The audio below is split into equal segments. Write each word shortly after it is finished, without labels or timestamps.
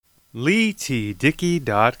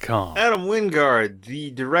LeeTDickey.com. Adam Wingard, the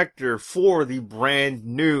director for the brand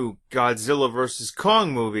new Godzilla vs.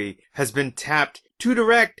 Kong movie, has been tapped to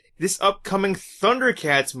direct this upcoming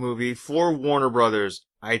Thundercats movie for Warner Brothers.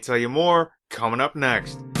 I tell you more, coming up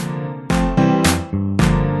next.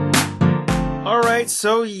 Alright,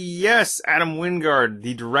 so yes, Adam Wingard,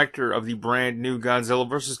 the director of the brand new Godzilla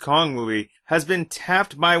vs. Kong movie, has been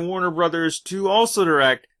tapped by Warner Brothers to also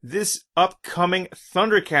direct this upcoming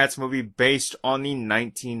Thundercats movie based on the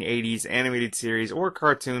 1980s animated series or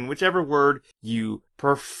cartoon, whichever word you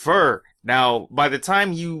prefer. Now, by the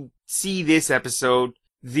time you see this episode,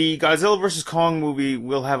 the Godzilla vs. Kong movie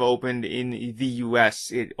will have opened in the US.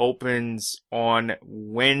 It opens on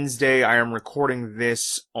Wednesday. I am recording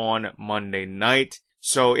this on Monday night.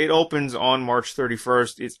 So it opens on March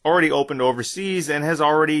 31st. It's already opened overseas and has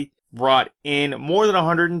already brought in more than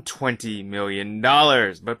 $120 million.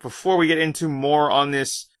 But before we get into more on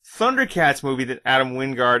this Thundercats movie that Adam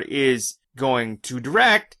Wingard is going to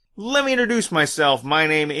direct, let me introduce myself. My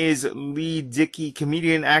name is Lee Dickey,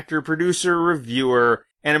 comedian, actor, producer, reviewer,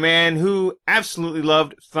 and a man who absolutely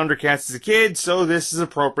loved Thundercats as a kid, so this is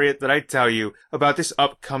appropriate that I tell you about this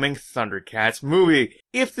upcoming Thundercats movie.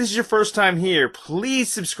 If this is your first time here,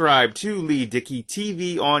 please subscribe to Lee Dickey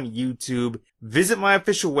TV on YouTube. Visit my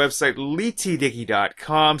official website,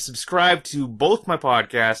 LeeTDickey.com. Subscribe to both my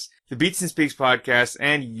podcasts, the Beats and Speaks podcast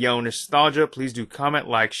and Yo Nostalgia. Please do comment,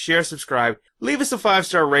 like, share, subscribe. Leave us a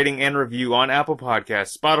 5-star rating and review on Apple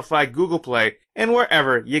Podcasts, Spotify, Google Play, and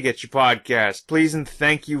wherever you get your podcasts. Please and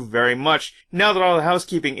thank you very much. Now that all the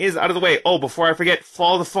housekeeping is out of the way, before I forget,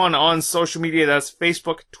 follow the fun on social media. That's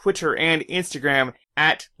Facebook, Twitter, and Instagram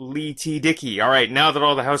at LeeTDickey. Alright, now that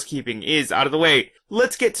all the housekeeping is out of the way,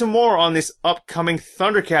 let's get to more on this upcoming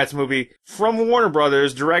Thundercats movie from Warner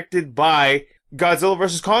Brothers, directed by Godzilla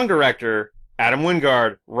vs. Kong director Adam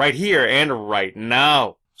Wingard, right here and right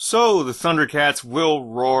now. So, the Thundercats will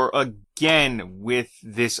roar again with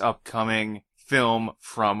this upcoming film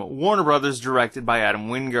from Warner Brothers, directed by Adam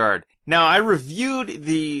Wingard. Now, I reviewed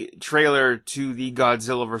the trailer to the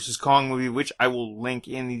Godzilla vs. Kong movie, which I will link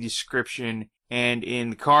in the description and in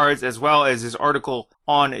the cards, as well as his article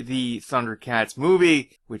on the Thundercats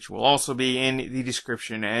movie, which will also be in the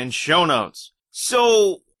description and show notes.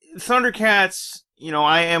 So, Thundercats,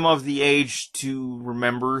 I am of the age to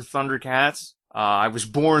remember Thundercats. I was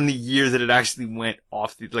born the year that it actually went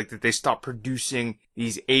off, that they stopped producing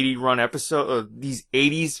these 80s run episodes,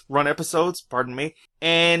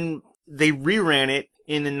 and they reran it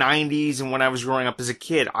in the 90s, and when I was growing up as a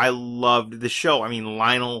kid, I loved the show. I mean,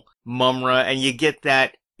 Lionel, Mumra, and you get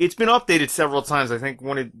that. It's been updated several times. I think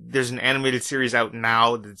there's an animated series out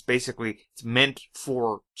now that's it's meant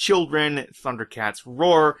for children, Thundercats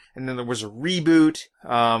Roar, and then there was a reboot,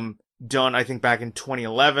 done, I think, back in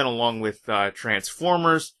 2011, along with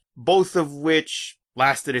Transformers, both of which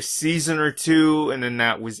lasted a season or two, and then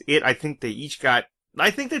that was it. I think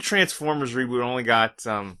the Transformers reboot only got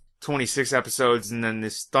 26 episodes, and then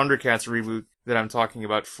this Thundercats reboot that I'm talking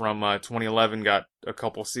about from 2011 got a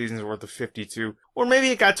couple seasons worth of 52. Or maybe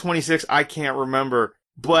it got 26, I can't remember.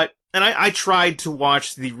 But, and I tried to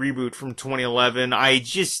watch the reboot from 2011. I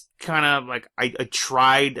just kind of, I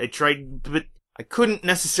tried, but I couldn't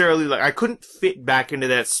necessarily, I couldn't fit back into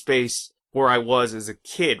that space where I was as a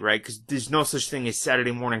kid, right? Because there's no such thing as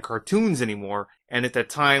Saturday morning cartoons anymore. And at that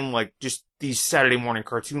time, just these Saturday morning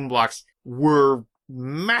cartoon blocks were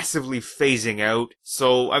massively phasing out.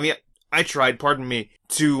 So, I tried,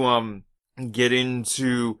 to get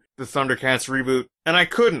into the Thundercats reboot, and I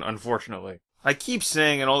couldn't, unfortunately. I keep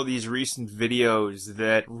saying in all these recent videos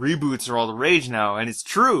that reboots are all the rage now, and it's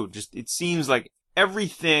true. It seems like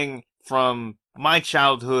everything from my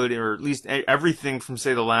childhood, or at least everything from,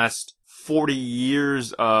 say, the last 40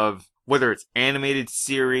 years of whether it's animated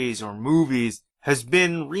series or movies, has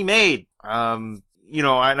been remade. And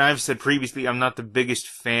I've said previously, I'm not the biggest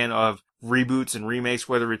fan of reboots and remakes,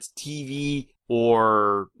 whether it's TV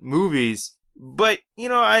or movies. But,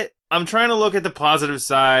 I'm trying to look at the positive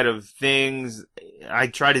side of things. I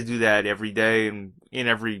try to do that every day and in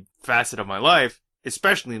every facet of my life,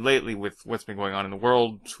 especially lately with what's been going on in the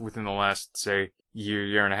world within the last, say,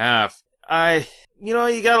 year and a half.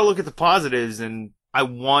 You gotta look at the positives, and I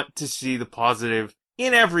want to see the positive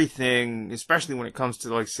in everything, especially when it comes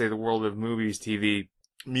to, say, the world of movies, TV,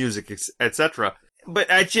 music, etc.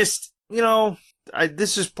 But I just,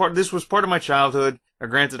 this was part of my childhood.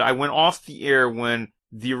 Granted, I went off the air when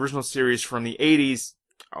the original series from the 80s,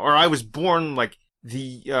 or I was born,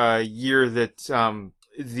 the year that,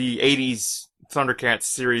 the 80s Thundercats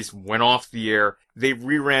series went off the air. They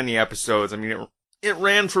reran the episodes. It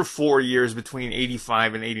ran for 4 years between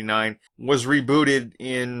 85 and 89, was rebooted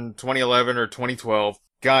in 2011 or 2012,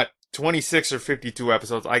 got 26 or 52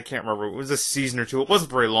 episodes. I can't remember. It was a season or two. It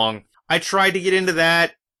wasn't very long. I tried to get into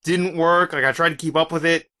that. Didn't work. Like, I tried to keep up with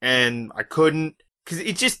it, and I couldn't. Cause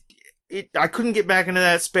I couldn't get back into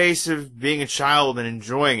that space of being a child and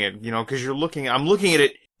enjoying it, cause I'm looking at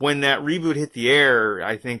it when that reboot hit the air,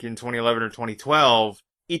 I think in 2011 or 2012.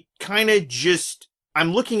 It kinda just,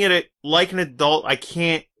 I'm looking at it like an adult.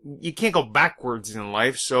 You can't go backwards in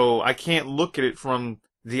life, so I can't look at it from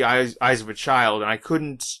the eyes of a child, and I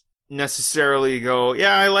couldn't necessarily go,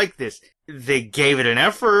 yeah, I like this. They gave it an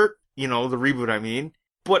effort, the reboot, I mean,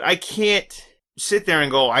 but I can't sit there and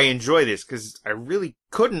go, I enjoy this, because I really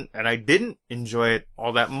couldn't, and I didn't enjoy it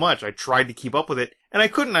all that much. I tried to keep up with it, and I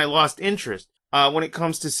couldn't. I lost interest. When it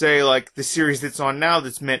comes to, say, like, the series that's on now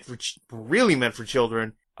that's really meant for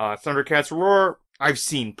children, Thundercats Roar, I've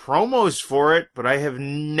seen promos for it, but I have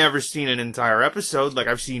never seen an entire episode. Like,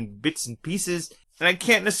 I've seen bits and pieces, and I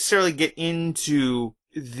can't necessarily get into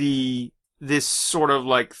this sort of,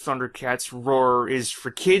 like, Thundercats Roar is for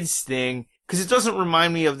kids thing, because it doesn't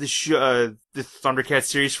remind me of the Thundercats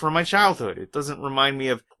series from my childhood. It doesn't remind me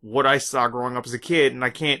of what I saw growing up as a kid, and I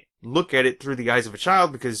can't look at it through the eyes of a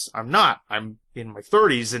child because I'm not. I'm in my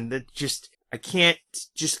 30s, and I can't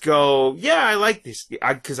just go, yeah, I like this,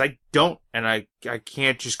 because I don't, and I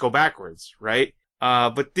can't just go backwards, right?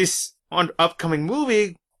 But this upcoming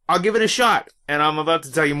movie, I'll give it a shot, and I'm about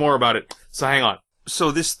to tell you more about it, so hang on.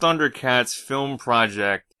 So this Thundercats film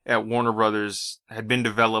project at Warner Brothers had been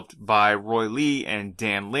developed by Roy Lee and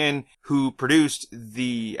Dan Lin, who produced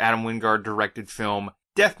the Adam Wingard directed film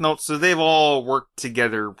Death Note, so they've all worked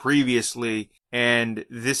together previously, and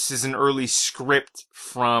this is an early script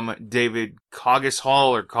from David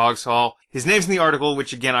Coggeshall. His name's in the article,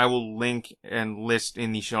 which again I will link and list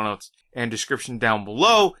in the show notes and description down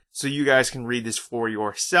below, so you guys can read this for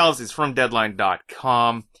yourselves. It's from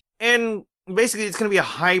Deadline.com, and basically it's going to be a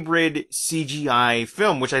hybrid CGI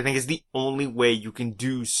film, which I think is the only way you can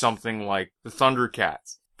do something like the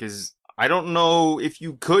Thundercats, because I don't know if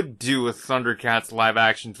you could do a Thundercats live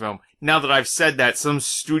action film. Now that I've said that, some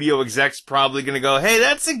studio exec's probably gonna go, hey,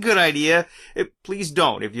 that's a good idea. Please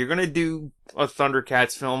don't. If you're gonna do a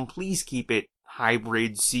Thundercats film, please keep it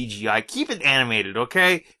hybrid CGI. Keep it animated,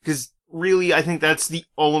 okay? Because really, I think that's the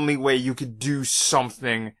only way you could do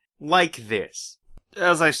something like this.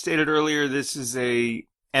 As I stated earlier, this is an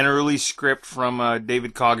early script from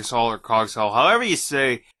David Coggeshall, however you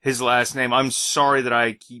say his last name. I'm sorry that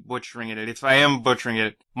I keep butchering it. If I am butchering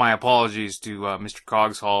it, my apologies to Mr.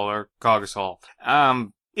 Coggeshall.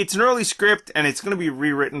 It's an early script, and it's going to be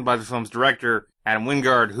rewritten by the film's director, Adam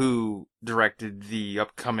Wingard, who directed the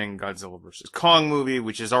upcoming Godzilla vs. Kong movie,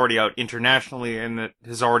 which is already out internationally, and that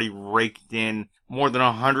has already raked in more than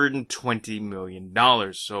 $120 million.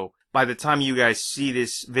 So by the time you guys see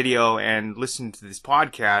this video and listen to this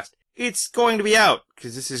podcast, it's going to be out,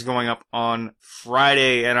 because this is going up on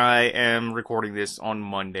Friday, and I am recording this on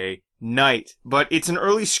Monday night. But it's an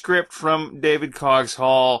early script from David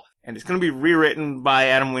Coggeshall, and it's going to be rewritten by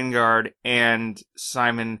Adam Wingard and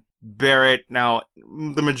Simon Barrett. Now,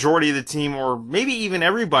 the majority of the team, or maybe even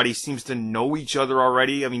everybody, seems to know each other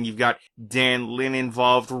already. I mean, you've got Dan Lin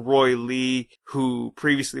involved, Roy Lee, who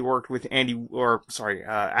previously worked with Adam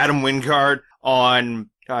Wingard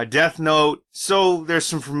on Death Note. So there's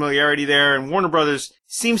some familiarity there, and Warner Brothers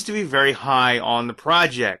seems to be very high on the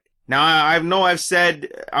project. Now, I know I've said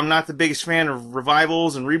I'm not the biggest fan of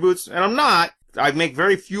revivals and reboots, and I'm not. I make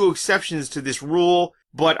very few exceptions to this rule,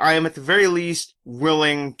 but I am at the very least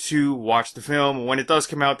willing to watch the film when it does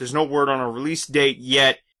come out. There's no word on a release date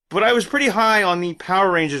yet, but I was pretty high on the Power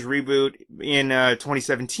Rangers reboot in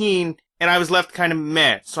 2017, and I was left kind of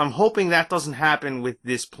meh. So I'm hoping that doesn't happen with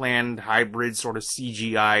this planned hybrid sort of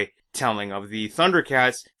CGI telling of the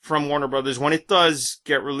Thundercats from Warner Brothers. When it does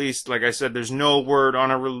get released, like I said, there's no word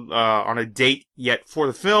on a date yet for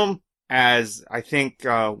the film, as I think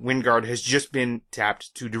Wingard has just been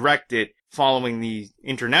tapped to direct it, following the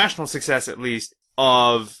international success, at least,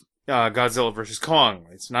 of Godzilla vs. Kong.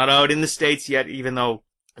 It's not out in the States yet, even though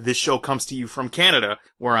this show comes to you from Canada,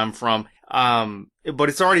 where I'm from. But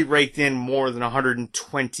it's already raked in more than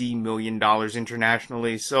 $120 million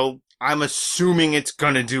internationally, so I'm assuming it's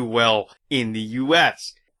gonna do well in the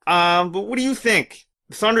US. But what do you think?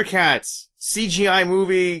 Thundercats, CGI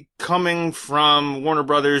movie coming from Warner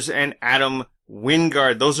Brothers and Adam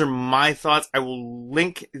Wingard. Those are my thoughts. I will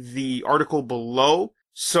link the article below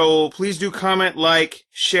So please do comment, like,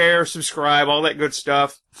 share, subscribe, all that good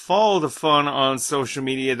stuff. Follow the fun on social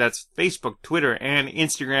media. That's Facebook, Twitter, and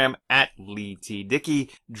Instagram at Lee T. Dickey.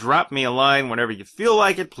 Drop me a line whenever you feel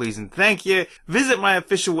like it, please and thank you. Visit my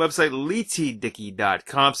official website,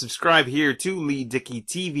 LeeTDickey.com. Subscribe here to Lee Dickey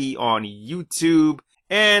TV on YouTube.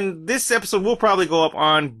 And this episode will probably go up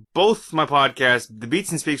on both my podcasts, the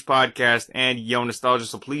Beats and Speaks podcast and Yo Nostalgia,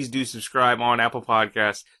 so please do subscribe on Apple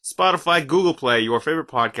Podcasts, Spotify, Google Play, your favorite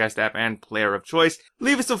podcast app and player of choice.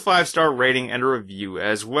 Leave us a 5-star rating and a review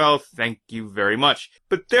as well. Thank you very much.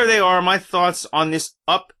 But there they are, my thoughts on this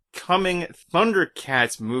upcoming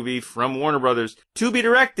Thundercats movie from Warner Brothers, to be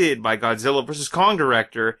directed by Godzilla vs. Kong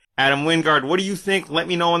director Adam Wingard. What do you think? Let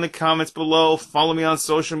me know in the comments below. Follow me on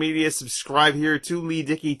social media. Subscribe here to Lee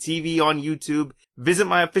Dickey TV on YouTube. Visit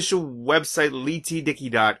my official website,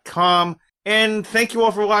 LeeTDickey.com. And thank you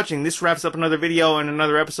all for watching. This wraps up another video and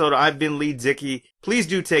another episode. I've been Lee Dickey. Please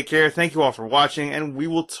do take care. Thank you all for watching, and we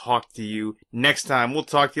will talk to you next time. We'll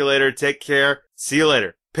talk to you later. Take care. See you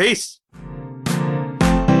later. Peace.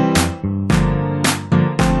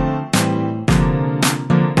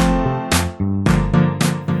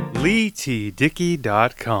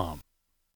 LeeTDickey.com